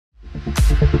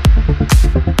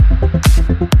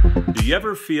you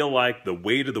ever feel like the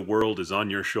weight of the world is on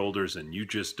your shoulders and you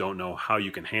just don't know how you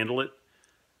can handle it?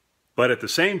 But at the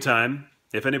same time,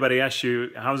 if anybody asks you,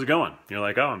 how's it going? You're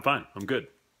like, oh, I'm fine. I'm good.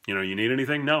 You know, you need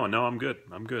anything? No, I'm good.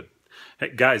 I'm good.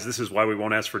 Hey, guys, this is why we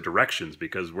won't ask for directions,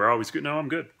 because we're always good. No, I'm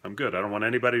good. I'm good. I don't want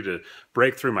anybody to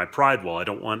break through my pride wall. I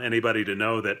don't want anybody to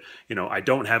know that, I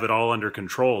don't have it all under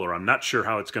control, or I'm not sure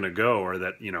how it's going to go, or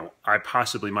that, I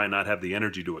possibly might not have the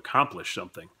energy to accomplish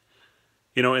something.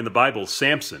 In the Bible,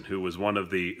 Samson, who was one of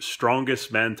the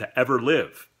strongest men to ever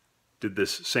live, did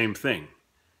this same thing,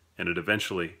 and it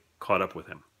eventually caught up with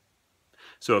him.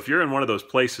 So if you're in one of those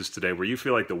places today where you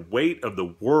feel like the weight of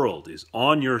the world is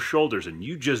on your shoulders and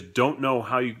you just don't know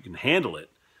how you can handle it,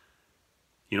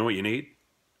 you know what you need?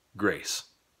 Grace.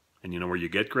 And you know where you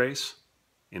get grace?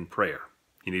 In prayer.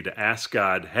 You need to ask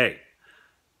God, hey,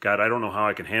 God, I don't know how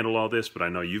I can handle all this, but I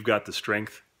know you've got the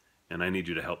strength, and I need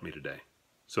you to help me today.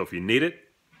 So if you need it,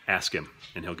 ask him,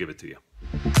 and he'll give it to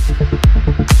you.